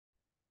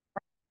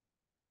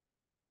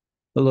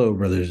Hello,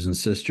 brothers and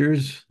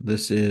sisters.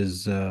 This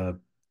is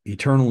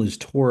Eternal is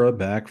Torah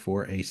back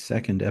for a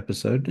second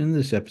episode. In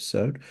this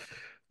episode,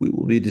 we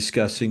will be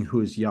discussing who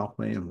is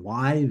Yahweh and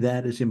why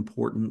that is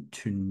important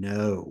to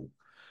know.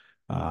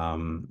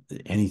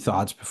 Any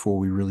thoughts before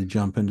we really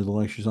jump into the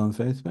lectures on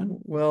faith, Ben?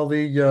 Well,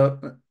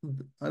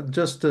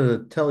 just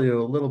to tell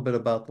you a little bit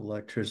about the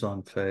lectures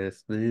on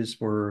faith, these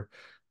were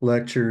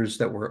lectures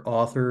that were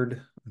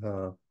authored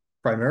uh,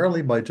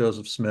 primarily by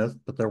Joseph Smith,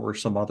 but there were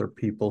some other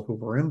people who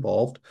were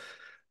involved,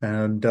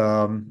 and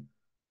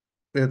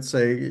it's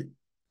a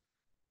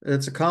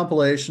it's a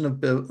compilation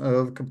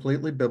of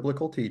completely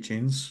biblical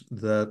teachings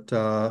that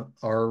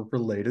are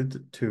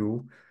related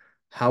to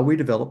how we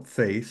develop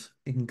faith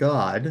in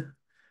God.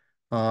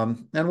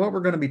 And what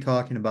we're going to be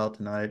talking about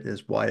tonight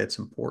is why it's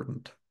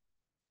important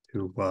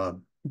to uh,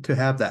 to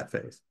have that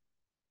faith.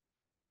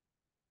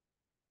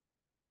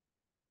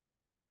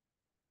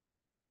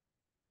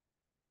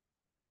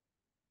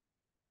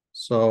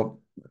 So,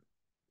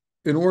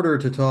 in order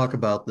to talk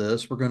about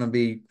this,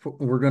 basically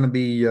we're going to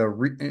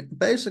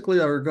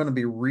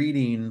be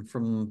reading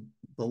from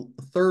the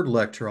third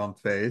lecture on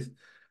faith,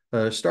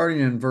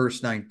 starting in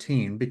verse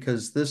 19,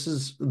 because this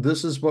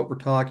is what we're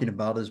talking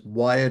about is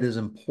why it is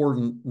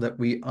important that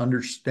we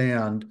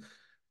understand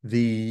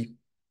the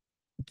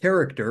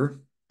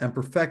character and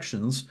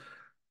perfections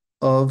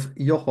of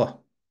Yahweh.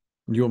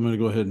 You want me to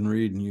go ahead and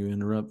read and you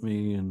interrupt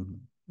me and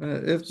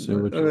If say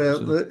what you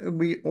want to say?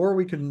 we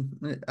can,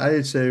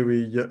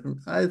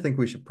 I think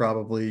we should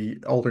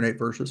probably alternate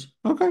verses.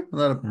 Okay. That'd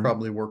All right.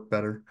 probably work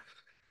better.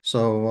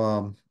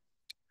 So,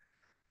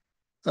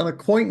 an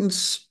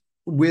acquaintance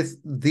with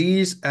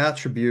these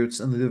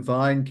attributes and the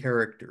divine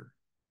character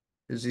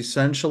is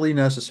essentially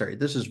necessary.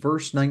 This is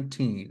verse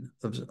 19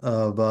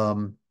 of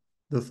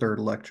the third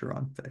lecture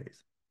on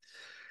faith.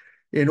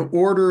 In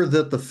order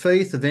that the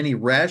faith of any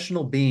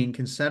rational being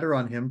can center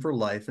on him for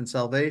life and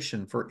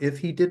salvation. For if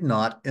he did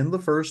not, in the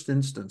first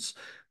instance,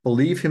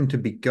 believe him to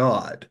be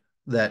God,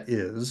 that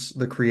is,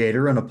 the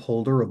creator and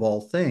upholder of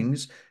all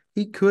things,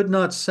 he could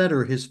not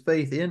center his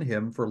faith in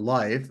him for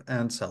life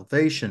and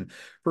salvation,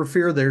 for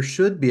fear there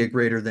should be a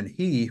greater than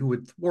he who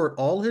would thwart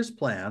all his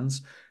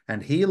plans,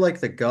 and he,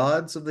 like the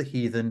gods of the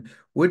heathen,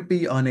 would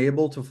be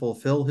unable to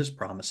fulfill his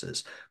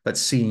promises. But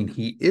seeing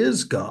he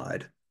is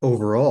God,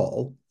 over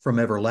all, from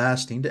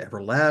everlasting to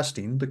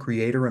everlasting, the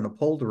creator and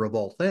upholder of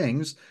all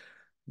things,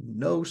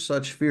 no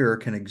such fear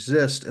can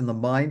exist in the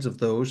minds of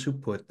those who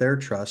put their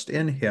trust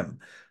in him,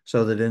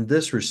 so that in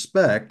this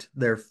respect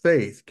their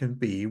faith can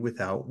be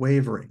without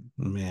wavering.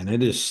 Man,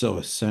 it is so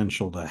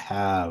essential to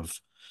have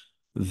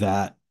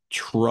that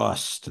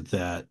trust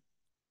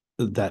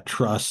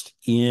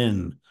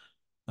in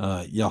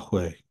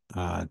Yahweh,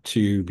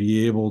 to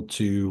be able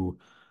to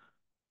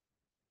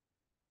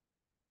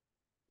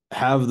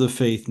have the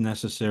faith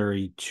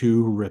necessary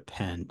to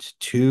repent,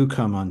 to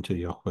come unto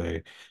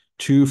Yahweh,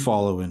 to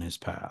follow in his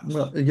path.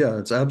 Well, yeah,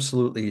 it's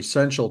absolutely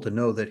essential to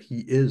know that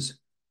he is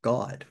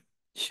God,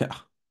 Yeah.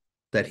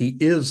 that he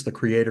is the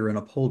creator and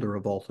upholder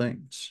of all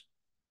things,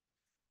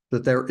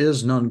 that there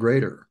is none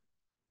greater.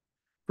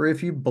 For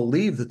if you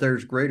believe that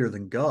there's greater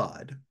than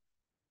God,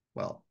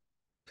 well,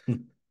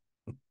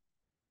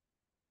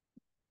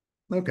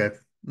 okay.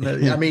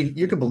 I mean,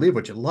 you can believe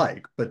what you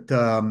like, but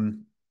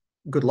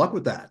good luck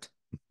with that.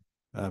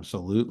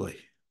 Absolutely.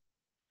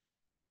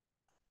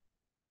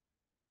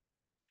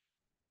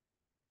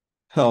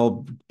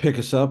 I'll pick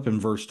us up in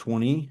verse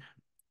 20.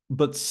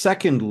 But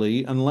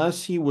secondly,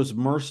 unless he was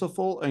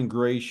merciful and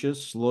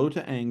gracious, slow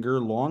to anger,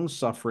 long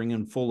suffering,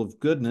 and full of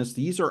goodness,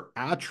 these are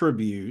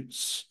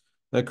attributes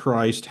that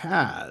Christ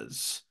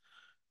has.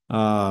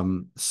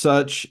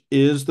 Such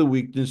is the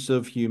weakness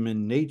of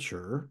human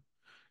nature,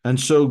 and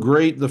so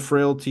great the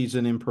frailties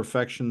and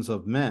imperfections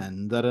of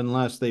men, that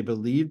unless they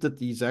believed that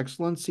these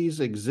excellencies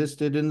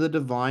existed in the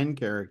divine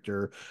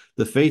character,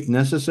 the faith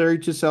necessary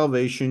to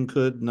salvation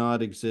could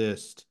not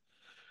exist.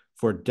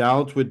 For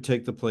doubt would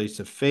take the place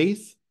of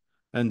faith,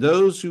 and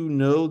those who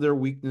know their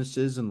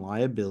weaknesses and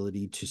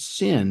liability to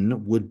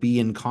sin would be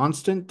in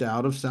constant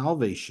doubt of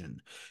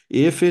salvation,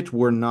 if it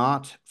were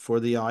not for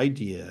the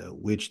idea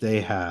which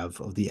they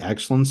have of the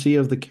excellency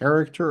of the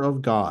character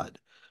of God,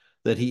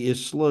 that he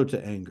is slow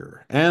to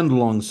anger and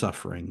long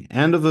suffering,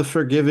 and of a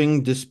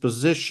forgiving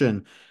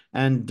disposition,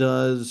 and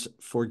does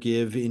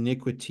forgive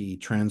iniquity,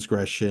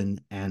 transgression,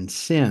 and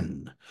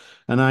sin.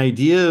 An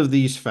idea of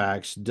these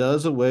facts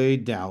does away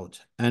doubt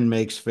and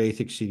makes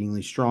faith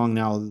exceedingly strong.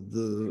 Now,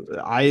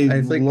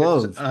 I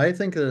love. I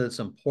think that it's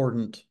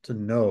important to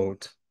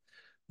note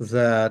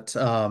that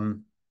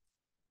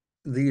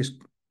these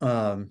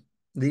um,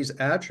 these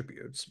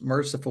attributes,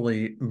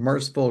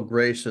 merciful,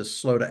 gracious,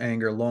 slow to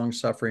anger, long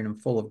suffering,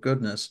 and full of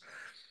goodness,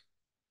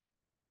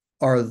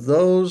 are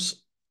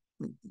those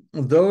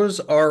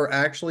are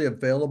actually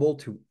available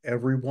to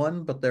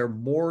everyone, but they're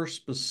more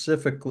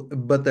specific,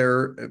 but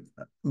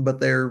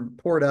they're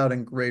poured out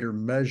in greater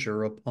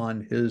measure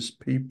upon his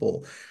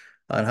people.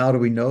 And how do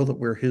we know that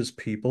we're his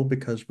people?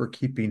 Because we're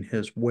keeping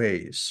his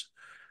ways.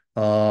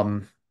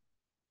 Um,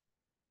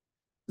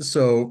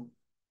 so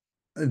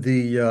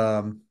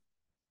the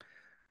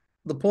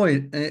the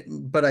point,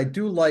 but I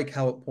do like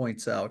how it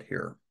points out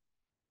here.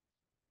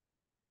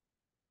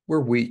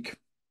 We're weak.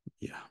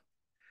 Yeah.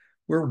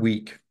 We're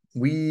weak.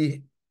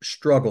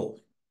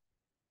 Struggle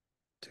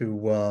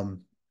to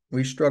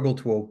we struggle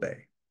to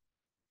obey.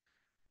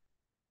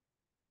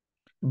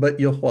 But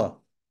Yahweh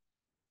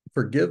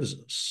forgives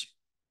us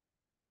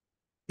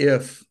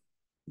if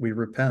we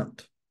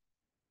repent.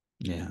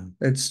 Yeah.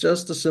 It's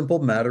just a simple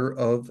matter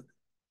of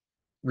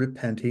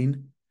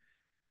repenting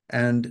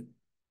and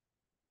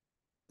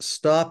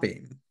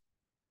stopping.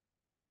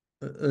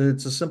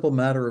 It's a simple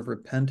matter of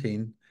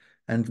repenting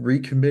and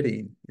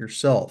recommitting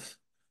yourself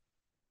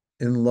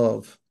in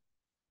love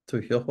to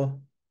Yahweh,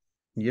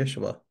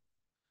 Yeshua,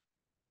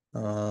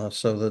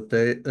 so that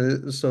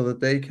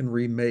they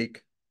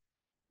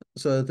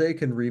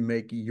can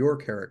remake your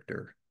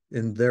character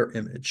in their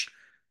image.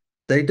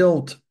 They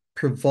don't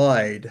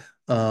provide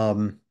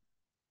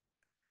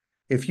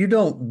if you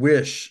don't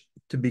wish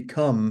to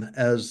become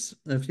as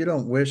if you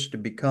don't wish to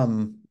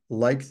become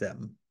like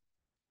them,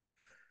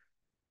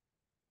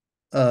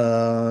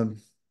 uh,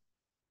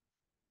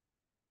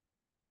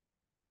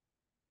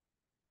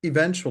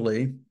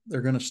 eventually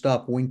they're going to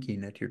stop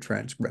winking at your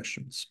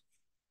transgressions.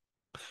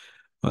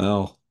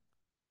 Well,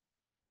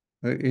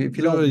 If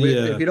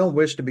yeah. you don't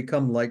wish to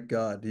become like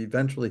God,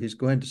 eventually he's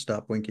going to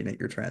stop winking at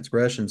your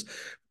transgressions.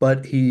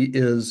 But he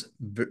is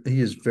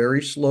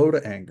very slow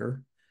to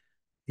anger.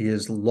 He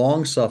is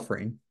long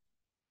suffering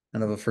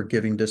and of a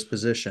forgiving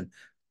disposition.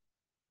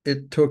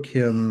 It took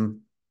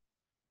him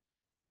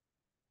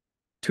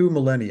 2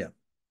 millennia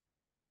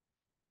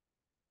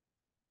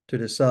to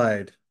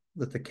decide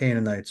that the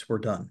Canaanites were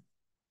done.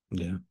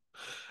 Yeah.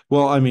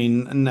 Well, I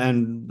mean, and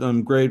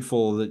I'm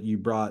grateful that you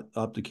brought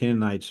up the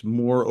Canaanites.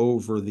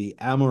 Moreover, the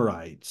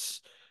Amorites,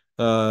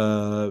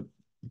 uh,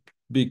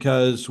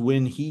 because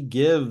when he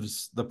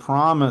gives the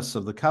promise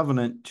of the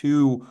covenant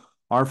to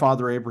our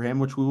father Abraham,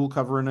 which we will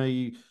cover in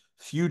a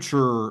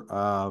future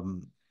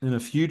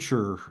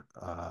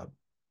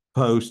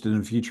post in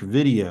a future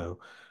video,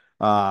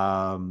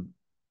 um,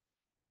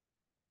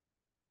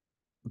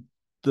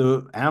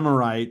 the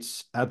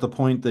Amorites, at the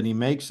point that he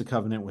makes the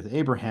covenant with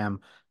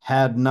Abraham,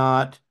 had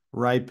not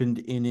ripened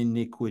in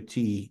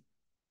iniquity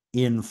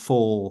in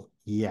full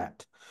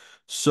yet.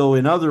 So,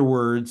 in other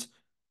words,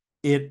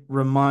 it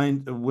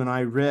remind when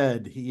I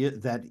read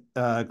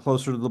that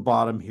closer to the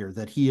bottom here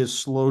that he is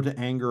slow to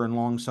anger and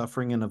long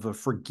suffering and of a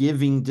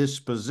forgiving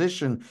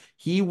disposition.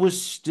 He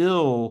was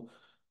still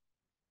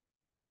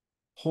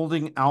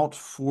holding out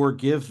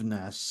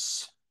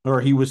forgiveness,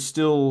 or he was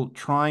still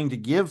trying to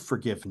give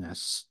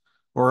forgiveness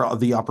or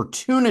the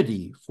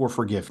opportunity for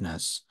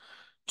forgiveness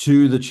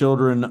to the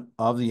children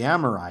of the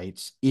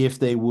Amorites if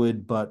they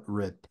would but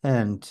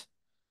repent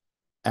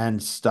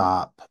and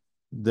stop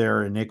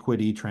their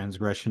iniquity,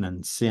 transgression,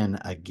 and sin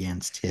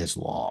against his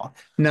law.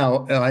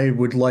 Now, I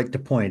would like to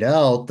point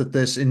out that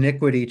this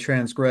iniquity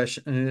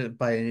transgression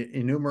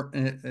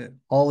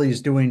all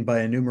he's doing by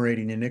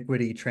enumerating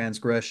iniquity,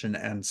 transgression,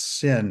 and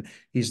sin,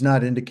 he's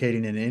not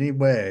indicating in any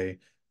way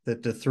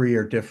that the three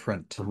are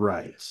different.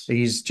 Right.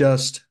 He's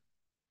just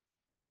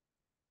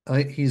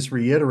he's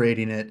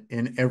reiterating it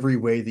in every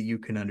way that you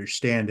can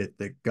understand it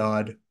that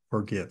God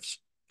forgives.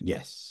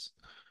 Yes.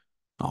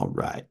 All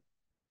right.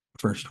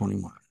 Verse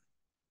 21.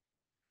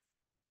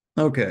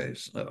 Okay,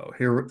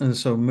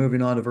 so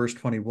moving on to verse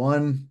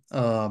 21.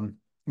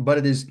 But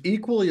it is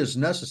equally as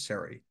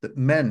necessary that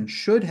men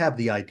should have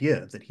the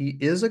idea that he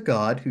is a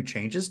God who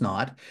changes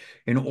not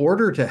in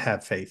order to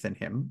have faith in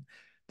him,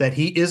 that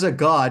he is a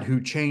God who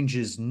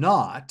changes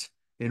not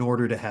in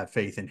order to have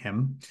faith in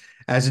him,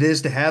 as it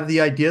is to have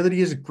the idea that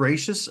he is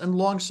gracious and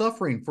long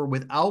suffering. For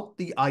without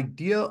the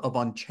idea of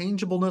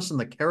unchangeableness in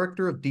the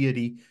character of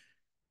deity,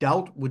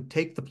 doubt would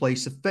take the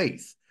place of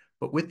faith.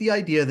 But with the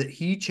idea that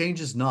he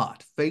changes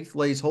not, faith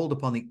lays hold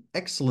upon the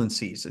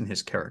excellencies in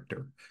his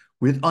character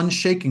with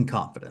unshaken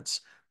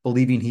confidence,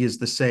 believing he is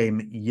the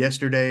same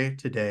yesterday,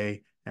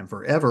 today, and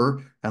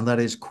forever, and that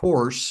his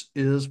course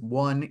is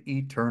one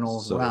eternal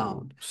So,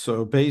 round.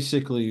 so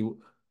basically,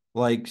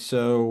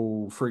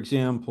 so for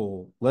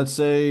example, let's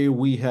say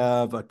we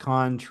have a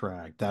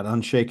contract, that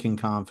unshaken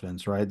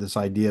confidence, right? This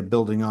idea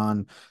building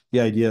on the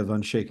idea of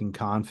unshaken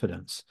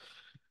confidence,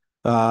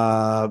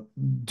 uh,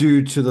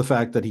 due to the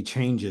fact that he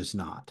changes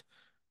not.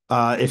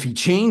 If he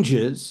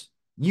changes,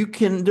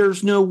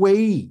 there's no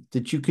way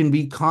that you can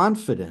be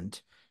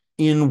confident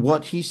in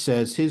what he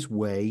says his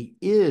way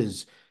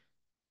is.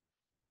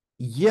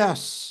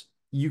 Yes,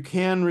 you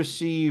can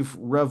receive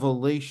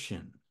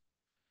revelation,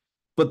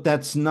 but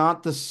that's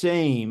not the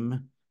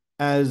same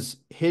as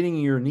hitting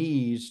your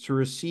knees to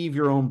receive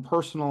your own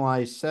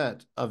personalized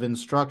set of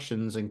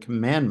instructions and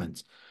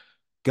commandments.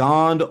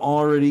 God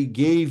already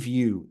gave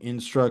you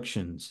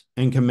instructions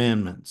and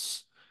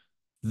commandments.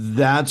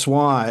 That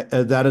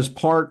is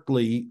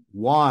partly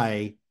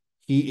why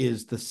he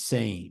is the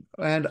same.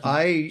 And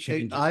He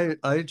changes.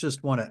 I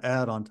just want to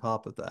add on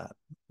top of that,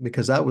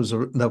 because that was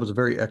a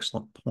very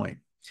excellent point.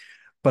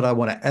 But I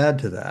want to add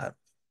to that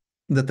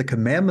that the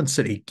commandments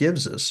that he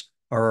gives us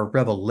are a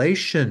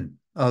revelation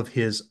of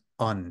his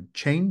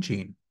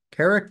unchanging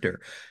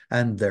character,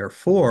 and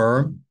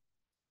therefore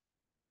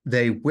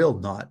they will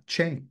not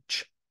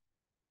change.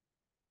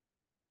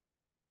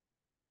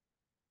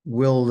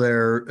 Will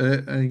there,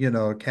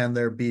 can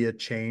there be a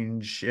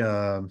change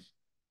if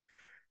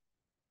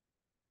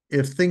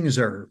things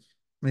are,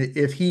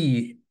 if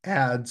he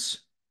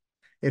adds,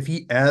 if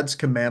he adds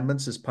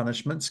commandments as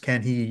punishments,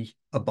 can he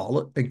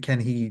abolish, can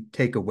he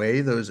take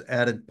away those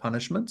added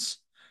punishments?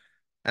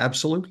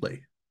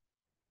 Absolutely.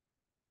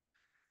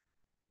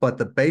 But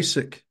the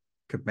basic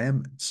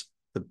commandments,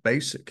 the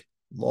basic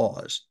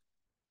laws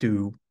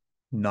do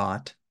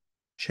not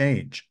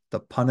change.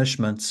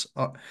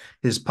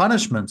 His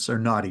punishments are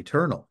not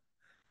eternal,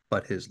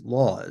 but his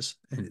laws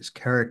and his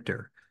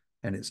character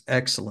and his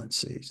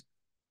excellencies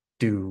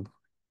do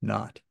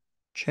not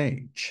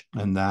change.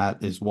 And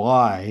that is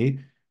why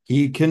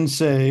he can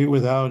say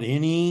without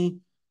any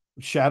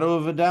shadow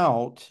of a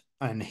doubt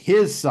on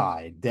his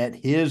side that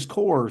his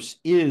course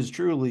is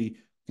truly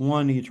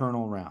one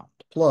eternal round.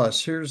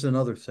 Plus, here's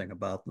another thing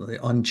about the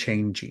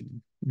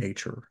unchanging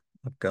nature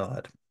of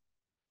God.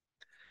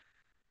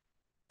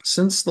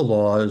 Since the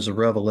law is a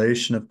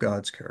revelation of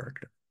God's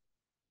character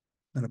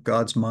and of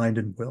God's mind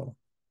and will,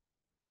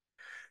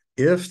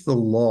 if the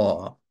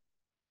law,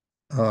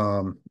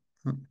 um,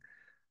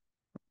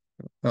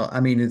 well, I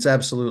mean, it's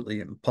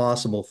absolutely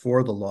impossible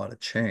for the law to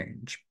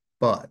change,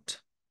 but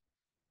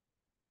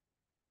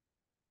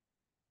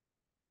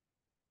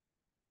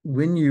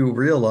when you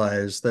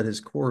realize that his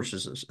course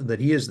is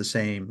that he is the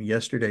same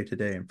yesterday,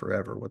 today, and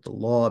forever, with the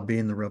law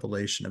being the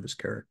revelation of his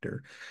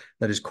character,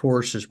 that his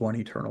course is one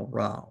eternal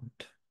round,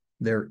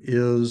 there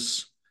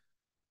is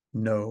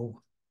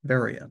no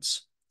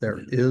variance. There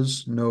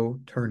is no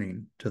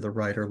turning to the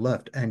right or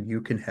left, and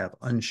you can have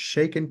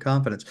unshaken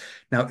confidence.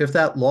 Now, if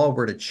that law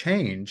were to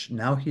change,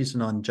 now he's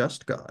an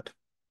unjust God.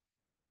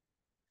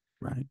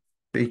 Right.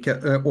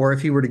 Because, or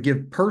if he were to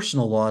give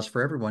personal laws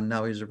for everyone,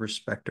 now he's a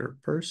respecter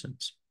of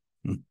persons.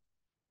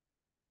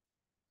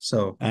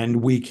 So,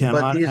 And we but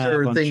cannot these have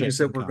are things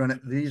that unshaken we're going to,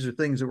 confidence. these are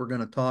things that we're going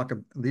to talk.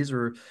 These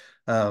are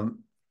um,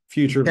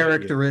 Future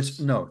characteristics.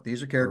 videos No,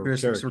 these are or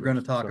characteristics we're going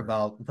to characters. talk Sorry.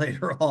 about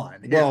later on.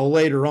 Yeah. Well,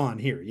 later on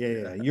here. Yeah,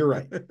 yeah, you're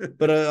right.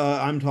 But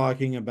I'm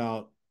talking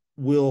about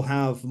we'll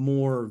have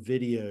more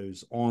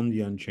videos on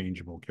the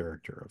unchangeable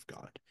character of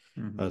God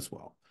Mhm. as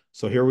well.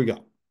 So here we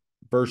go.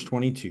 Verse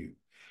 22.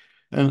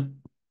 And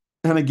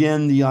and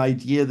again, the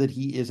idea that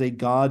he is a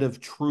God of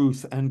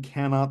truth and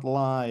cannot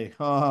lie.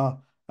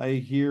 I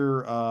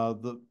hear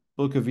the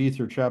book of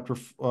Ether, chapter,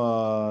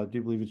 I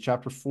do believe it's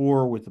chapter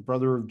 4, with the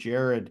brother of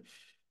Jared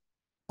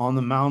on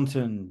the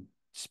mountain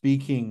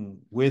speaking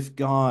with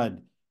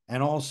God,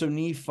 and also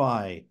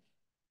Nephi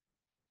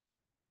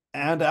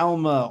and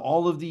Alma,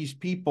 all of these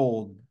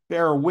people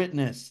bear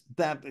witness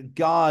that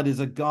God is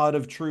a God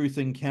of truth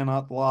and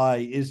cannot lie,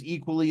 is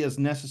equally as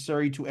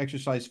necessary to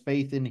exercise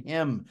faith in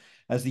him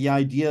as the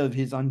idea of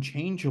his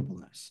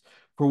unchangeableness.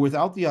 For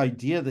without the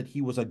idea that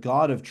he was a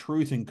God of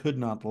truth and could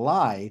not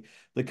lie,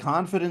 the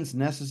confidence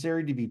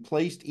necessary to be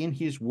placed in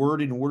his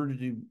word in order to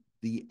do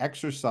the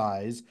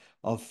exercise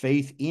of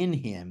faith in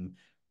him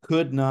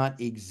could not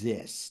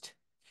exist.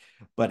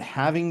 But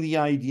having the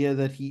idea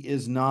that he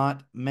is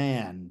not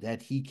man,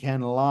 that he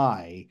can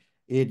lie,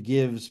 it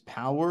gives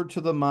power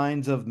to the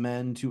minds of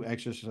men to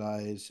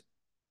exercise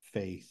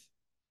faith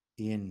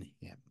in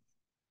him.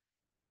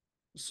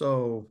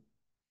 So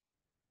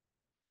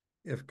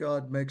if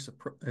God makes a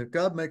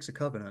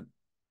covenant,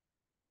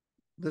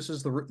 this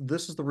is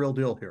the real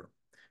deal here.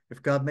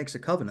 If God makes a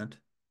covenant,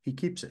 he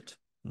keeps it.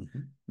 Mm-hmm.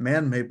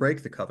 Man may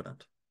break the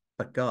covenant,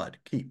 but God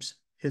keeps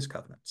his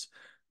covenants.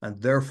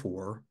 And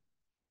therefore,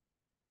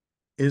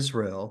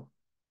 Israel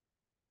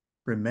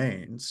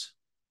remains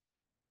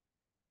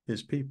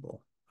his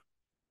people.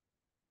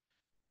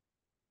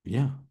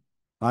 Yeah.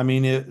 I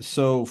mean,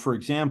 so for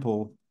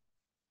example,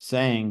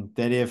 saying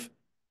that if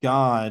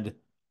God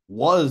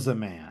was a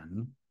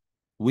man,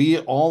 we,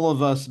 all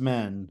of us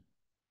men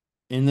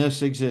in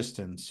this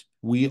existence,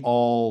 we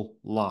all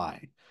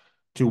lie.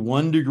 To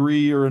one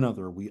degree or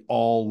another, we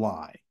all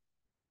lie.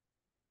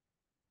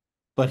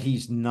 But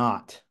he's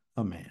not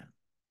a man.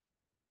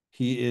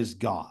 He is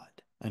God,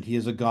 and he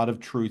is a God of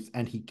truth,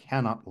 and he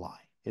cannot lie.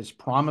 His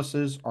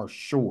promises are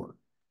sure.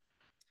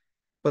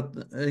 But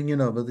but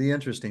the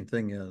interesting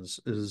thing is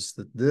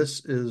that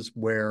this is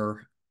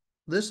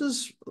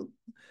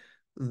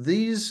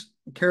these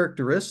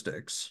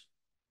characteristics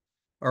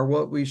are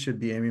what we should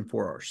be aiming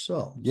for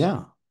ourselves.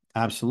 Yeah,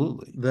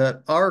 absolutely.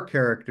 That our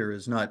character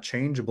is not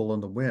changeable in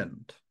the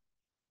wind.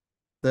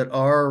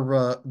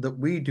 That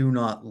we do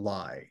not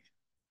lie.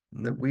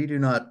 That we do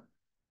not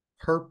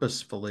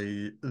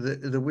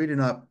that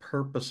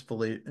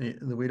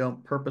we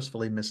don't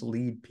purposefully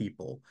mislead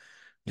people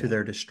to Yeah,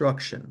 their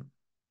destruction.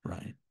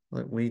 right.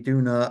 That we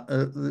do not.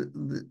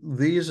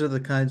 These are the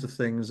kinds of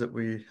things that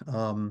we.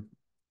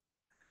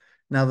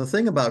 Now, the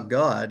thing about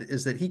God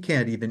is that He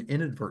can't even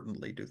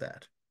inadvertently do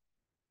that.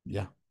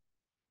 Yeah,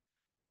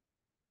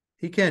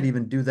 He can't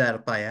even do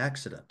that by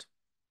accident.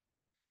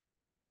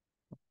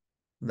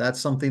 That's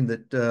something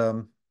that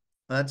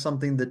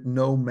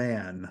no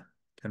man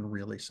can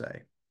really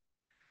say,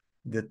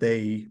 that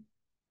they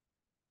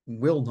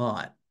will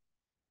not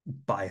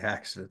by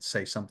accident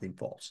say something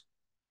false.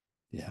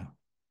 Yeah.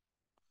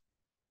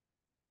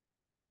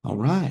 All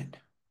right.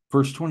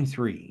 Verse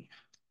 23.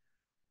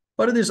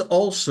 But it is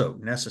also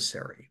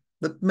necessary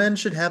that men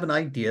should have an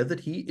idea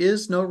that he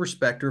is no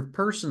respecter of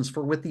persons,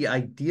 for with the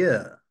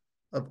idea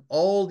of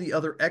all the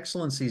other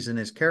excellencies in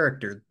his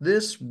character,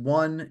 this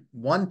one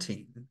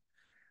wanting,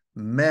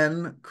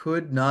 men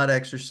could not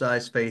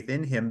exercise faith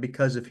in him,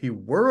 because if he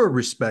were a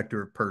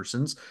respecter of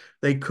persons,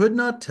 they could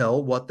not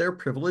tell what their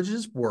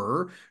privileges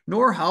were,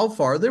 nor how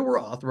far they were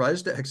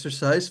authorized to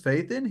exercise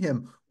faith in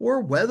him, or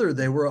whether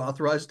they were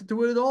authorized to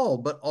do it at all,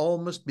 but all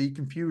must be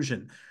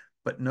confusion.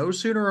 But no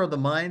sooner are the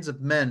minds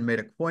of men made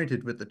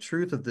acquainted with the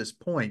truth of this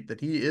point,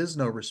 that he is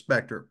no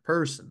respecter of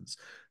persons,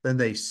 than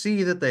they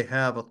see that they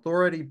have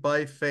authority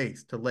by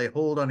faith to lay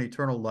hold on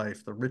eternal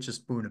life, the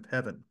richest boon of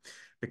heaven,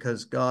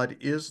 because God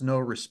is no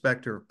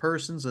respecter of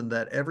persons, and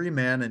that every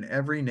man in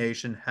every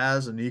nation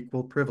has an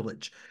equal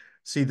privilege.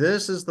 See,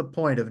 this is the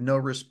point of no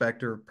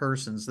respecter of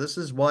persons. This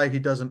is why he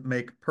doesn't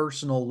make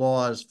personal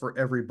laws for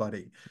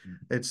everybody.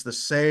 It's the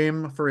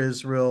same for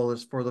Israel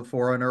as for the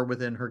foreigner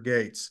within her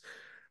gates.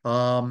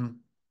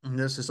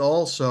 This is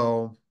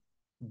also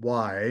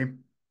why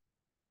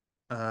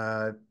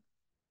uh,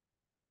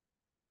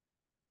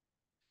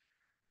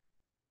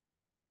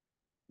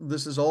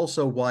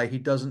 he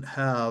doesn't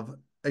have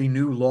a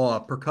new law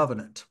per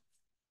covenant.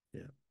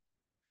 Yeah.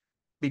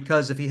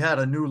 Because if he had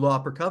a new law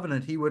per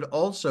covenant, he would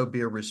also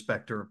be a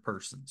respecter of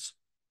persons.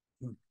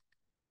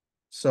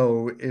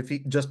 So if he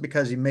just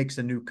because he makes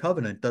a new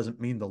covenant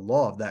doesn't mean the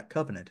law of that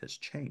covenant has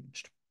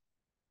changed.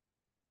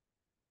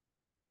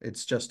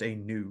 It's just a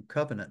new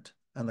covenant,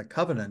 and the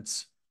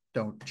covenants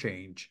don't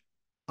change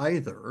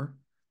either.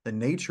 The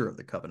nature of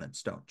the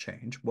covenants don't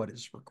change. What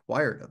is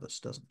required of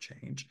us doesn't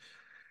change.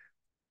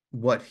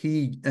 What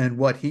he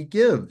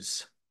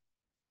gives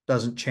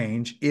doesn't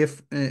change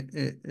if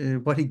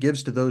what he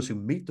gives to those who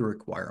meet the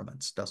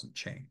requirements doesn't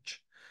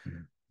change.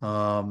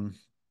 Um,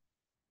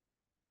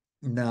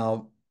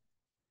 Now,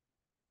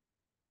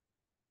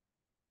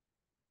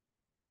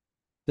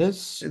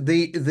 This,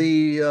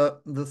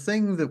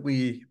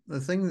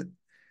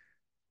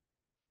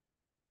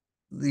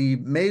 the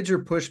major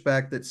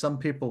pushback that some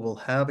people will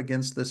have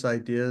against this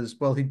idea is,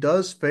 well, he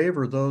does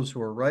favor those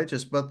who are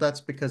righteous, but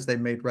that's because they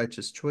made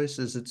righteous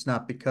choices. It's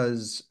not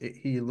because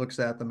he looks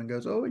at them and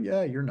goes, "Oh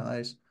yeah, you're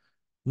nice.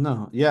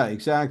 no, yeah,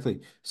 exactly.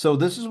 So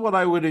this is what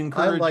I would I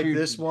encourage like you to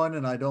this one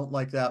and I don't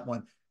like that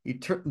one."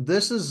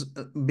 This is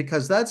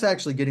because that's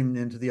actually getting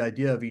into the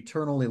idea of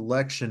eternal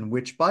election,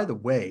 which, by the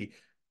way,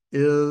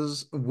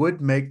 is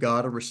would make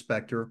God a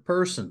respecter of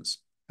persons.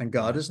 And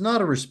God right, is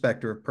not a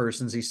respecter of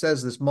persons. He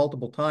says this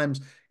multiple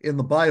times in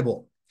the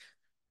Bible.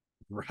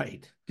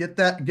 right. Get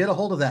a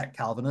hold of that,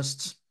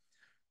 Calvinists.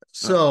 Uh,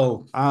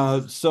 So,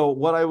 so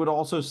what I would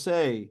also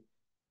say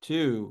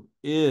too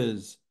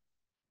is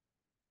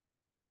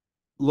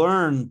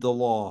learn the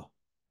law.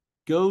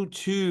 Go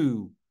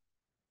to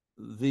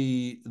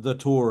the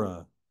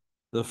Torah,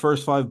 the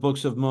first five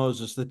books of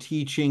Moses, the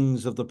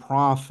teachings of the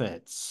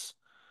prophets.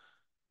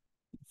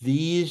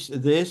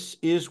 This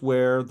is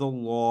where the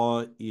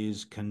law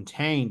is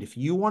contained. If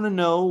you want to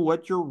know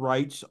what your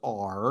rights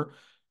are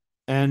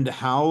and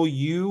how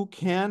you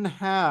can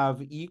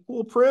have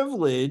equal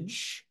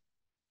privilege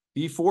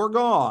before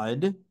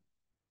God,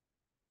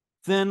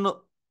 then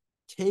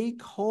take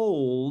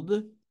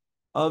hold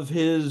of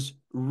his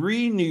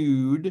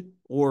renewed,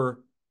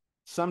 or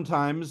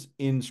sometimes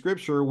in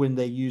scripture, when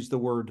they use the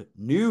word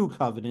new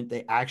covenant,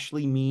 he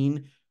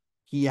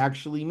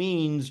actually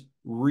means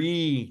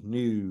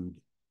renewed.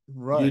 You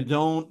right.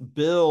 don't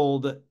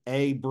build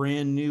a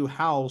brand new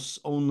house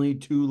only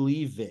to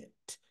leave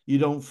it. You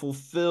don't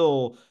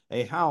fulfill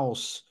a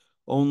house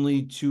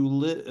only to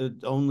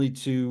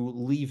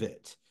leave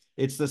it.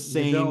 It's the You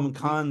same don't,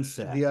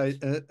 concept.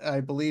 I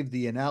believe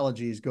the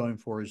analogy he's going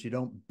for is you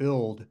don't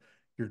build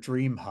your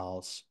dream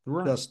house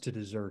Right. just to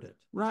desert it.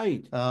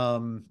 Right.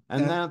 And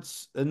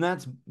And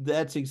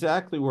that's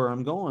exactly where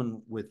I'm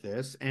going with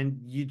this.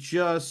 And you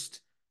just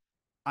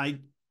I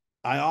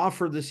I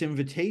offer this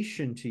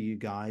invitation to you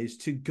guys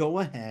to go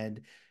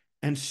ahead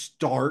and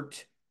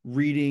start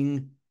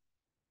reading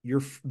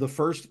the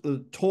first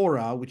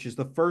Torah, which is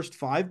the first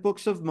five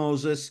books of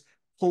Moses,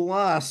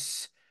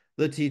 plus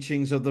the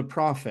teachings of the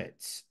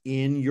prophets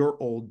in your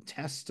Old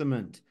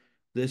Testament.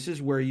 This is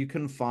where you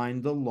can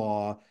find the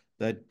law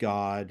that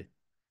God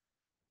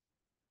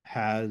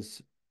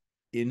has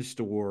in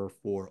store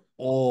for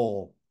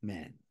all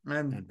men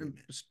and women.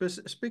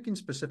 speaking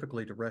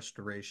specifically to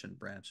restoration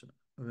branch,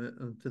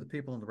 to the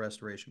people in the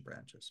restoration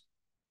branches,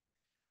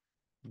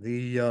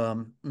 the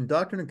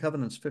Doctrine and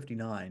Covenants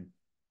 59,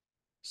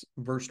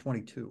 verse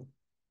 22,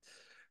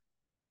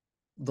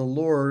 the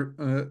Lord,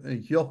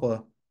 Yahweh,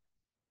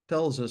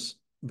 tells us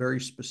very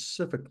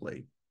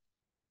specifically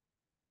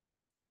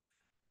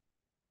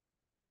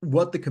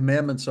what the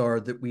commandments are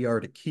that we are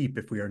to keep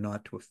if we are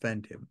not to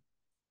offend him.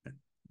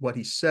 what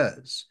he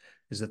says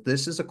is that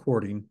this is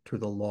according to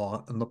the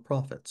law and the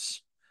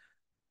prophets.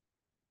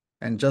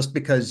 And just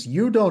because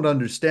you don't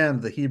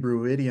understand the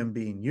Hebrew idiom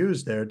being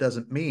used there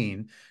doesn't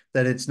mean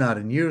that it's not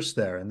in use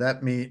there. And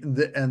that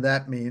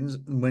means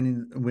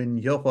when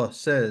Yehovah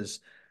says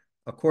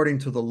according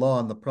to the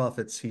law and the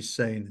prophets, he's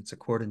saying it's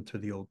according to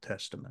the Old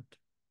Testament.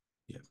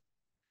 Yeah.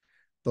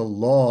 The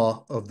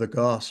law of the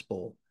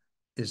gospel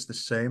is the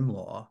same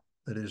law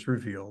that is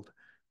revealed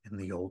in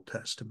the Old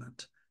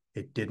Testament.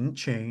 It didn't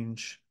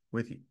change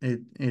with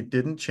it. It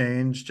didn't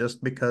change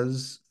just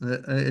because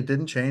it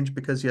didn't change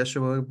because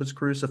Yeshua was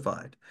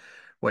crucified.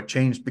 What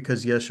changed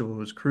because Yeshua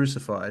was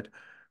crucified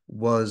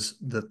was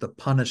that the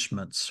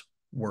punishments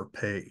were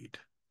paid.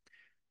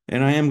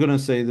 And I am going to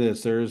say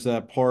this. There's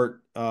that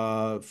part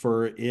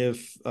for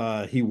if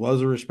he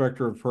was a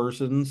respecter of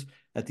persons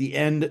at the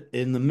end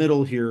in the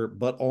middle here,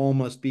 but all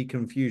must be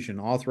confusion,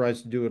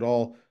 authorized to do it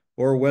all,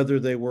 or whether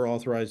they were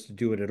authorized to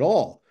do it at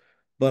all,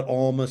 but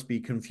all must be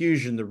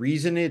confusion. The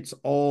reason it's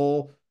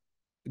all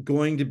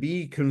going to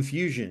be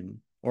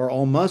confusion or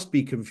all must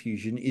be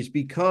confusion is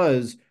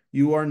because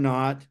you are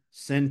not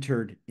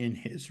centered in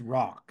his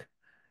rock,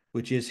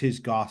 which is his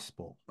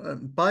gospel.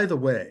 By the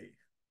way,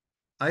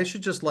 I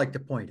should just like to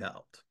point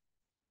out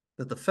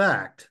that the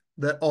fact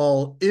that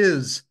all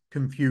is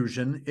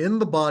confusion in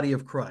the body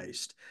of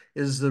Christ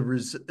is the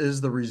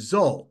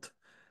result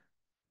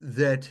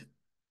that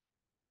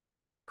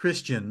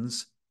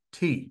Christians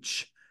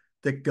teach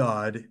that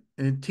God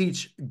and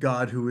teach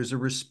God who is a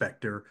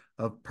respecter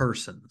of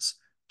persons,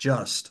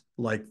 just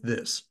like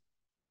this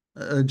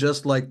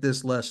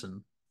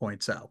lesson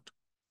points out.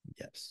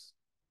 Yes.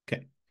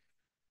 Okay.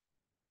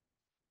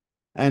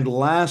 And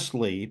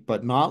lastly,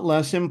 but not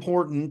less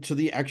important to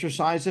the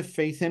exercise of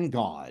faith in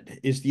God,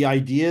 is the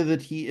idea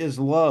that he is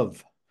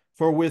love.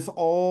 For with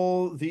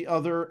all the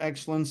other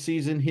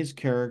excellencies in his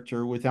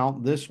character,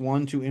 without this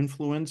one to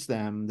influence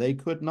them, they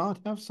could not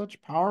have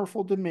such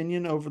powerful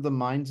dominion over the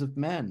minds of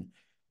men.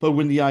 But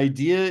when the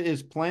idea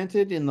is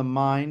planted in the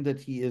mind that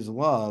he is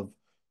love,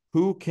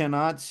 who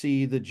cannot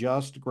see the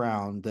just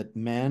ground that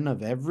men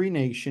of every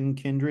nation,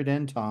 kindred,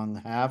 and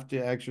tongue have to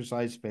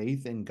exercise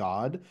faith in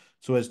God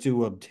so as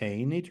to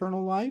obtain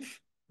eternal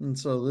life? And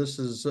so this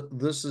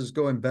is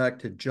going back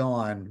to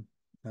John.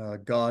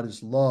 God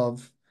is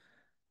love.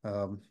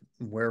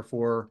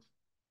 Wherefore,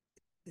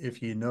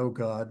 if you know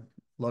God,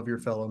 love your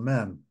fellow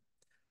men.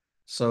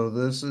 So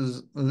this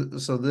is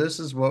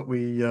what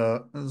we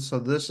so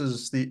this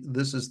is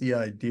the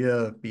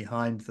idea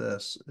behind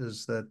this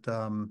is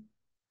that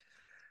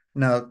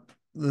now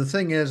the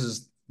thing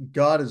is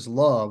God is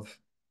love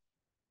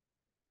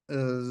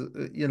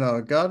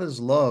God is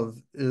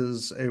love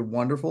is a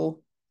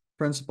wonderful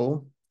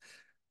principle,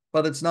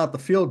 but it's not the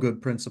feel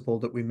good principle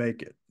that we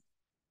make it.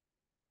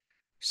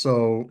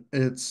 So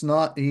it's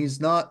not he's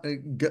not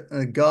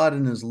God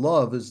in his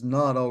love is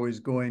not always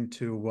going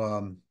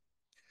to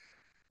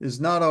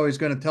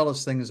tell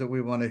us things that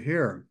we want to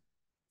hear.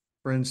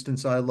 For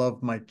instance, I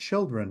love my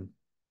children,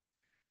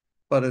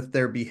 but if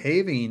they're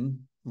behaving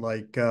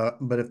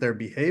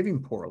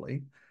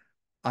poorly,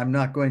 I'm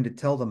not going to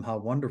tell them how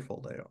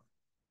wonderful they are.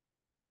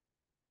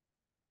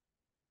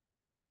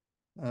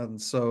 And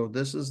so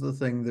this is the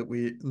thing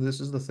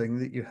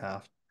that you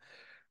have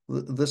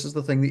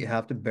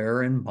to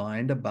bear in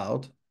mind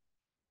about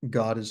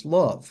God is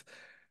love.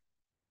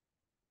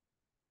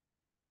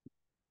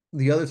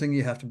 The other thing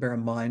you have to bear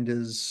in mind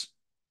is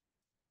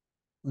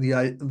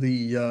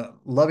the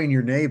loving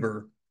your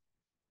neighbor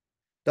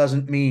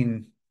doesn't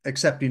mean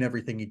accepting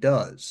everything he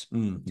does.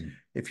 Mm-hmm.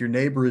 If your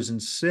neighbor is in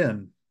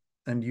sin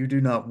and you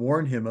do not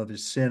warn him of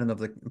his sin and of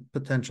the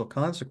potential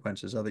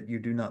consequences of it, you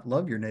do not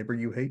love your neighbor,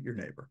 you hate your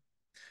neighbor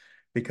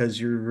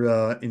because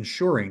you're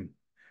ensuring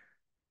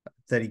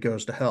that he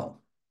goes to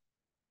hell.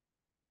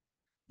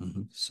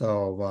 Mm-hmm.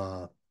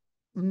 So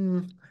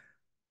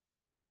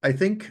I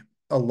think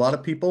a lot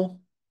of people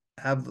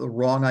have the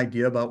wrong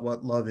idea about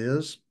what love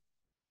is.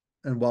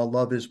 And while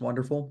love is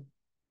wonderful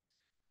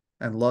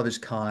and love is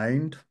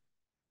kind,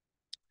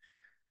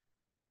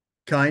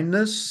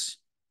 kindness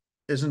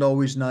isn't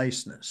always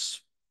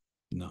niceness.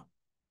 No.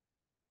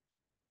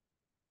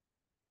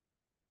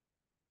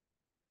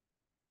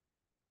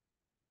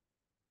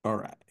 All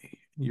right.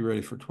 You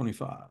ready for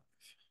 25?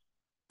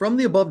 From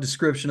the above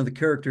description of the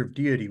character of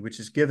deity which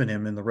is given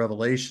him in the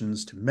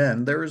revelations to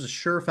men, there is a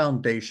sure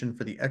foundation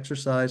for the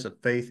exercise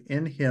of faith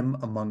in him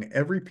among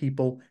every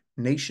people,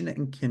 nation,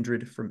 and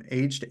kindred, from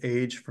age to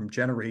age, from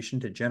generation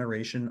to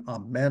generation.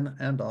 Amen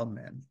and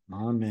amen.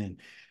 Amen.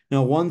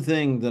 Now, one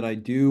thing that I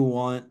do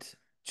want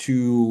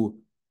to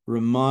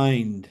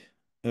remind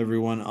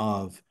everyone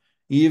of,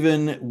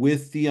 even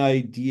with the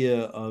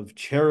idea of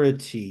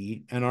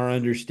charity and our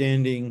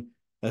understanding,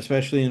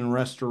 especially in a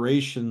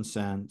restoration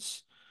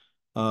sense,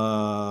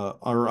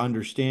 our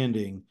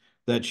understanding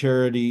that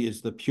charity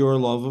is the pure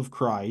love of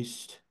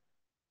Christ,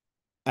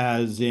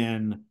 as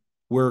in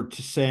we're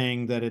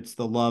saying that it's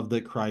the love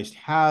that Christ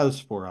has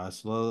for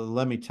us.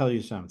 Let me tell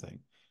you something.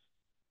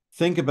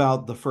 Think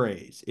about the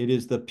phrase. It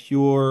is the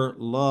pure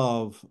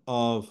love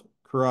of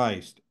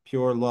Christ.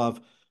 pure love.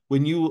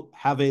 When you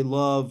have a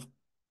love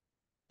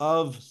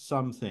of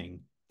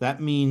something,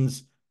 that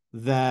means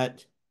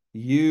that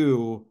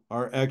you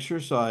are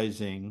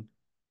exercising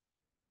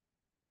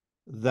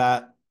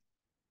that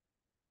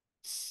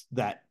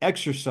that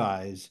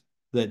exercise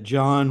that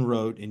John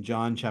wrote in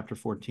John chapter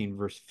 14,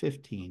 verse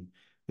 15,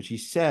 which he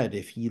said,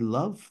 if ye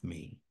love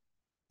me,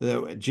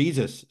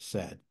 Jesus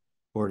said,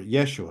 or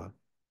Yeshua,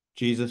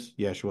 Jesus,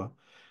 Yeshua,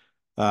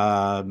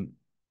 um,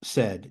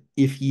 said,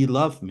 if ye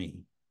love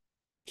me,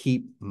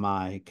 keep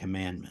my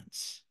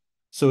commandments.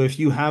 So if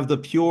you have the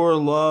pure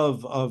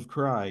love of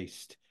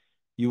Christ,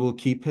 you will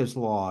keep his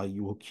law,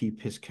 you will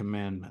keep his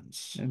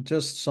commandments. And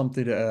just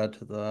something to add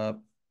to that,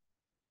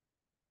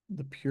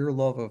 the pure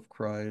love of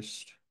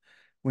Christ.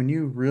 When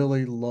you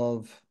really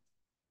love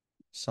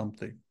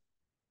something,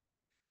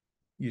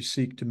 you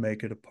seek to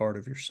make it a part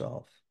of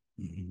yourself.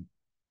 Mhm.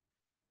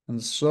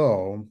 And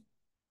so,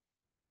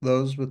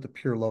 those with the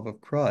pure love of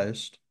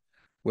Christ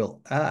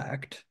will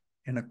act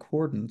in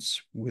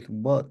accordance with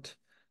what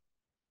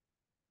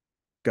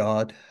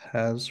God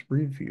has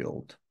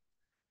revealed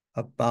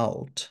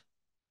about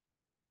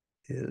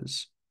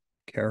his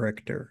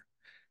character.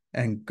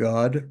 And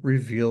God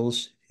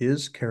reveals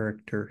his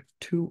character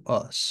to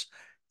us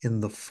in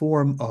the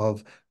form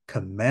of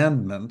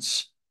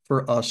commandments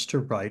for us to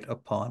write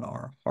upon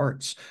our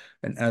hearts.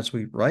 And as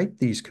we write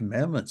these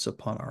commandments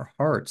upon our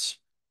hearts,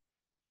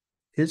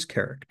 his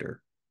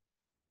character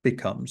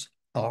becomes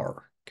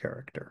our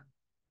character.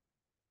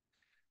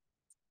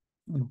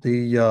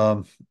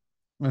 The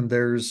and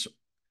there's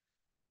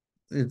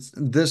it's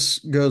this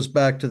goes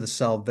back to the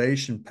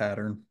salvation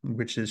pattern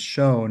which is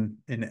shown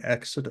in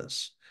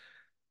Exodus.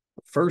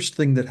 The first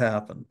thing that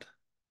happened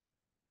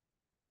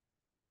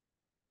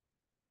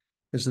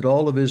is that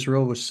all of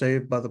Israel was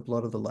saved by the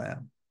blood of the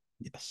Lamb.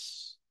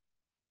 Yes.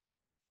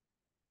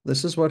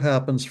 This is what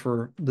happens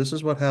for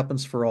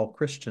all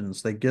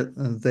Christians.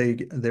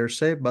 They're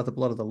saved by the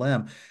blood of the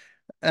Lamb.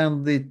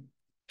 And the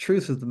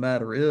truth of the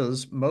matter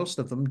is most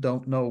of them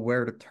don't know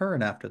where to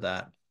turn after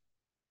that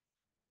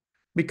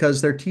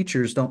because their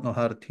teachers don't know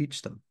how to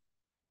teach them.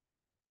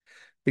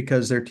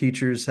 Because their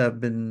teachers have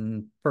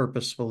been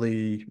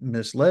purposefully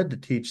misled to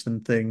teach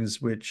them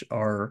things which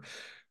are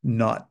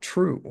not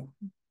true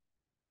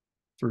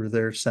through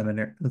their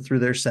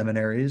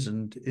seminaries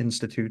and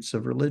institutes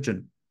of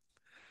religion.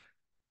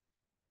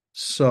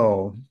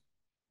 So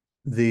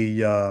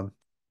the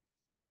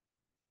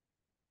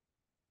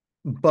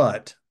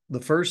but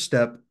the first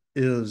step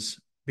is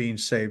being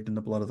saved in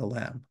the blood of the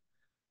Lamb.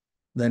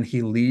 Then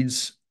he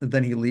leads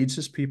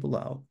his people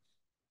out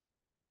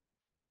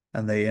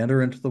and they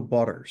enter into the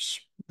waters.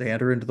 They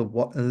enter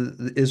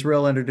into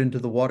Israel entered into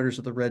the waters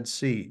of the Red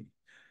Sea,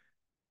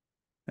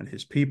 and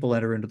his people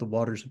enter into the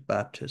waters of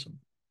baptism.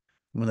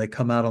 When they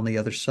come out on the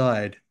other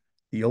side,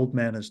 the old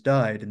man has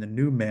died and the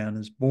new man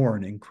is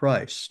born in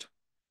Christ.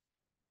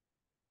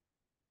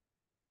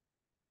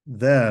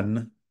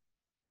 Then,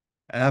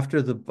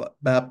 after the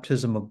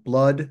baptism of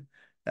blood,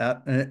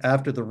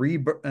 after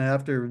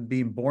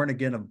being born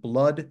again of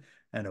blood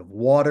and of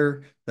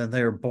water, then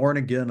they are born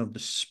again of the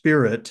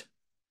Spirit.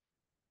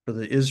 For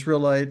the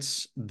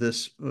Israelites,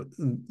 this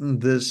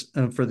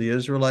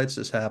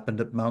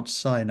happened at Mount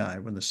Sinai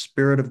when the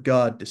Spirit of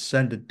God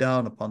descended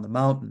down upon the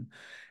mountain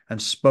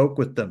and spoke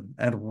with them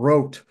and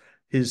wrote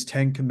his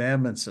 10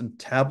 Commandments and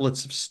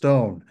tablets of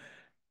stone.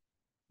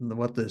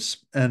 What this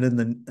and in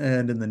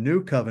the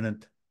new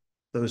covenant,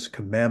 those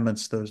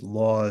commandments, those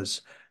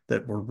laws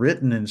that were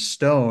written in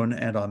stone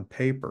and on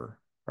paper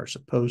are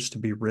supposed to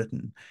be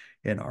written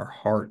in our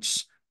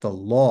hearts. The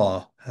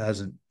law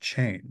hasn't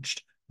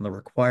changed and the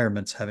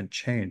requirements haven't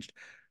changed.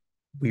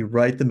 We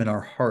write them in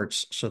our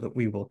hearts so that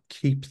we will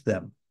keep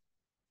them.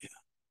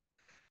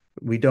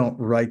 We don't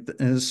write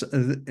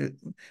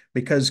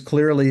because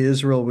clearly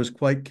Israel was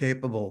quite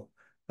capable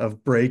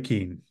of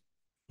breaking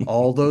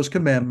all those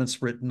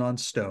commandments written on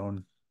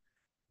stone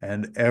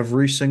and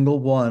every single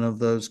one of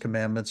those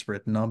commandments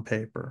written on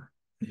paper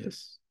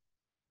Yes.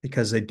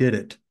 because they did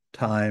it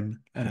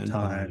time and And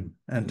time time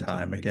and and time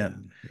time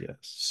again. again. Yes.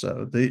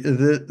 So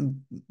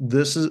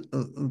this is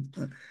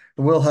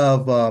we'll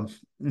have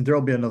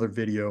there'll be another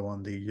video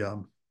on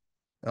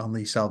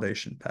the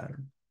salvation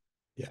pattern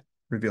Yeah.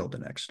 revealed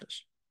in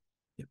Exodus.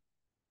 Yeah.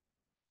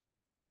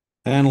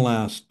 And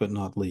last but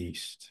not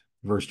least,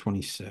 verse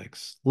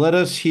 26. Let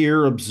us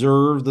here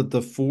observe that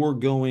the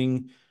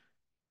foregoing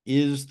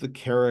is the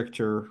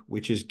character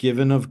which is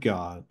given of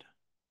God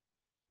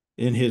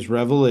in his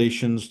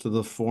revelations to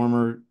the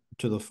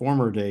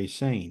former day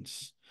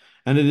saints.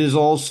 And it is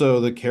also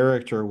the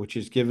character which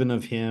is given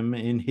of him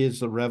in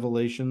his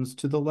revelations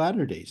to the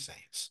latter day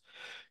saints.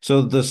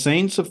 So the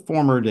saints of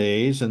former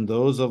days and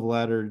those of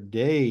latter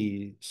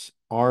days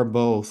are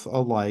both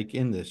alike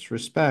in this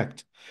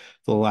respect.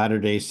 The latter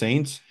day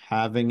saints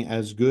having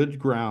as good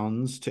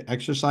grounds to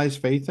exercise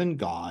faith in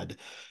God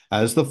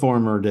as the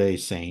former day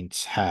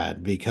saints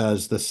had,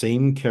 because the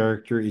same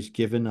character is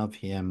given of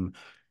him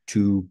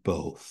to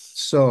both.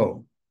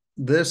 So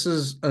this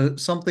is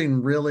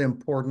something really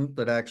important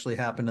that actually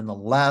happened in the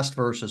last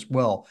verse as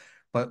well.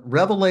 But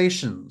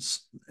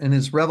revelations, in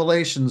his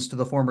revelations to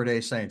the former day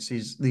saints,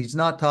 he's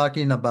not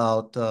talking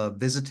about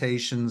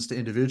visitations to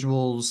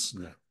individuals.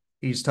 No.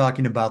 He's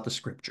talking about the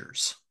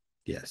scriptures.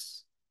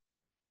 Yes.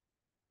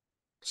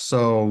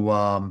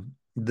 So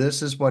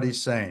this is what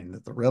he's saying,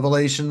 that the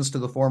revelations to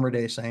the former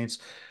day saints,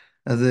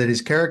 that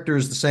his character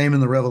is the same in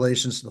the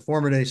revelations to the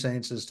former day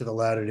saints as to the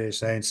latter day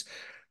saints.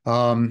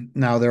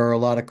 Now there are a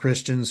lot of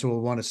Christians who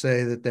will want to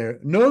say that they're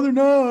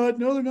not,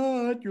 no, they're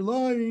not, you're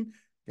lying.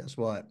 Guess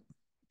what?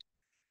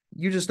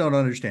 You just don't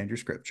understand your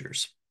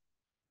scriptures.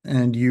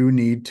 And you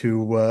need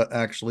to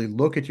actually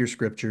look at your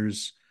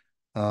scriptures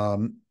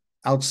um,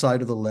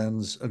 outside of the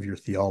lens of your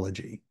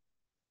theology,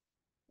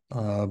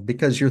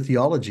 because your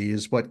theology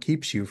is what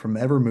keeps you from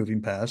ever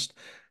moving past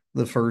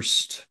the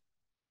first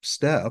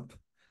step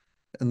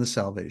in the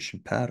salvation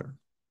pattern.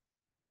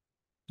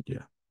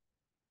 Yeah.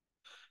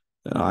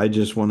 I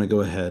just want to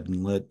go ahead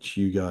and let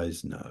you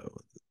guys know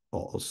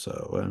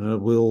also.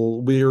 And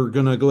we're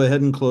gonna go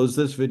ahead and close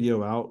this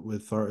video out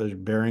with our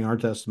bearing our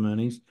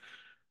testimonies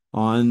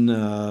on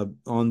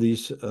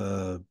these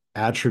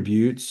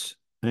attributes.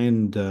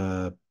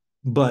 And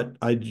but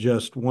I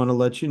just want to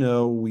let you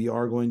know we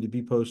are going to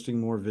be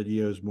posting more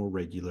videos more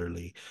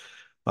regularly.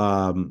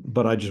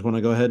 But I just want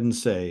to go ahead and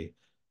say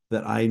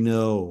that I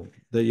know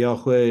that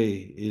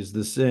Yahweh is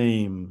the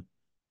same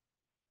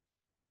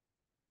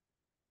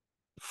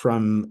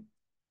from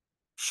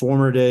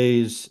former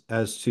days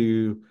as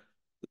to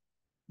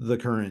the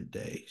current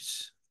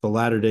days, the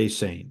latter day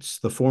saints,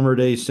 the former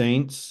day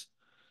saints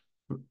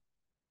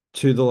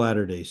to the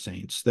latter day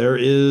saints. There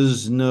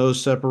is no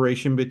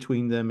separation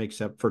between them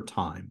except for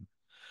time.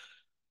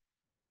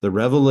 The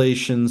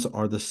revelations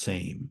are the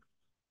same.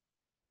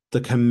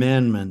 The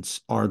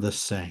commandments are the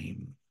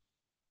same.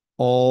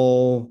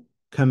 All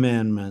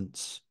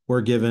commandments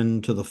were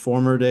given to the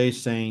former day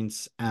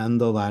saints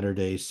and the latter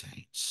day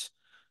saints.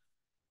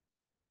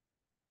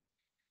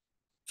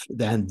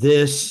 And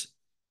this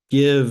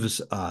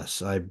gives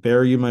us, I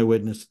bear you my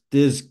witness,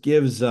 this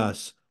gives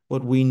us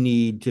what we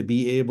need to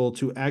be able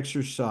to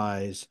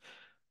exercise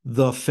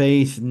the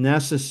faith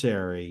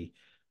necessary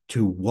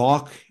to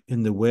walk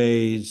in the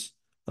ways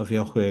of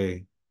Yahweh,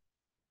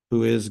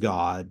 who is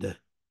God,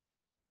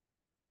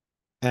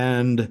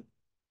 and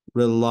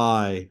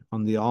rely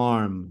on the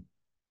arm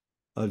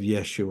of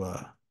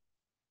Yeshua,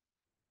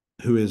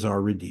 who is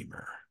our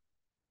Redeemer,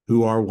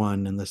 who are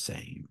one and the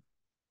same.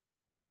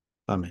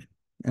 Amen.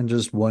 And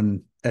just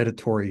one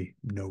editory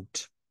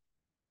note.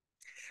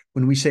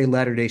 When we say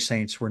Latter day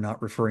Saints, we're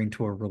not referring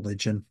to a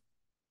religion,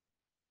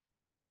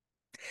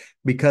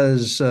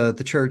 because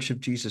the Church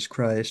of Jesus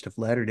Christ of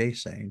Latter day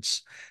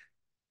Saints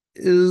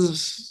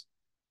is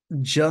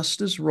just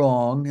as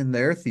wrong in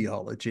their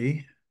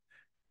theology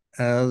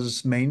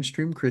as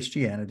mainstream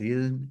Christianity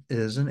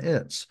is in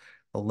its.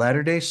 The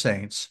Latter day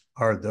Saints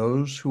are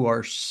those who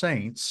are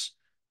saints,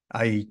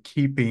 i.e.,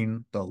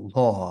 keeping the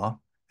law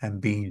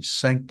and being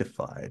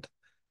sanctified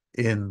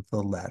in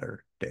the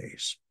latter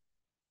days,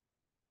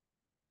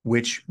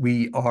 which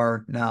we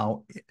are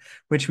now,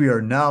 which we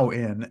are now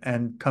in,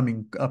 and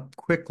coming up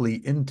quickly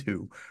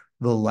into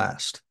the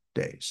last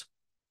days.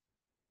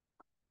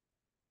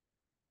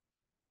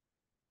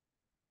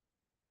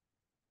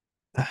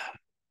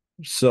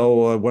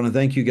 So I want to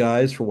thank you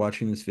guys for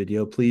watching this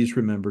video. Please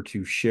remember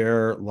to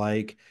share,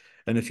 like,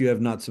 and if you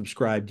have not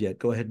subscribed yet,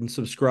 go ahead and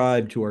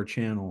subscribe to our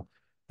channel.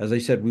 As I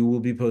said, we will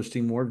be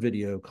posting more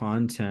video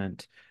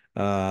content,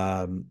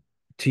 um,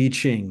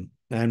 teaching,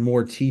 and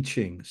more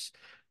teachings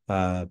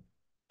uh,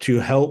 to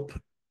help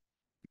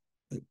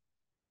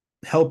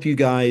you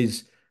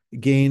guys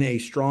gain a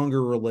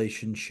stronger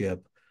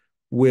relationship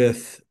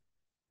with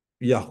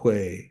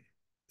Yahweh,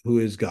 who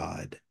is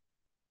God,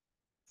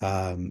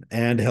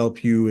 and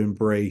help you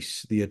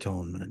embrace the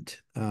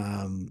atonement,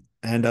 and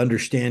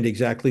understand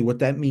exactly what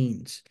that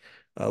means.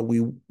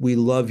 We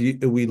love you.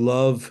 We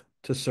love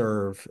to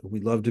serve. We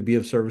love to be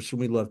of service,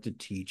 and we love to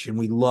teach. And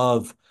we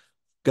love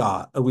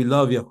God. We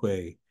love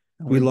Yahweh.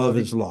 And We we love love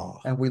His you, law.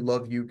 and we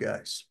love you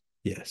guys.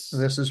 Yes.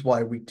 This is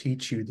why we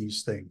teach you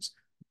these things.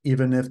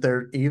 Even if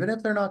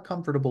they're not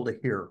comfortable to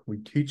hear, we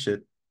teach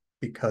it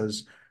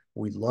because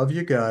we love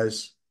you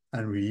guys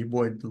and we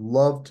would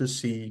love to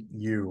see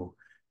you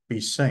be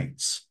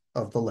saints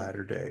of the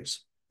latter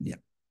days. Yeah.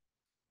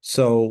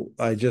 So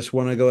I just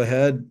want to go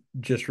ahead.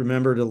 Just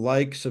remember to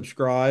like,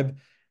 subscribe,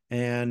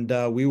 and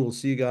we will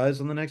see you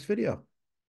guys on the next video.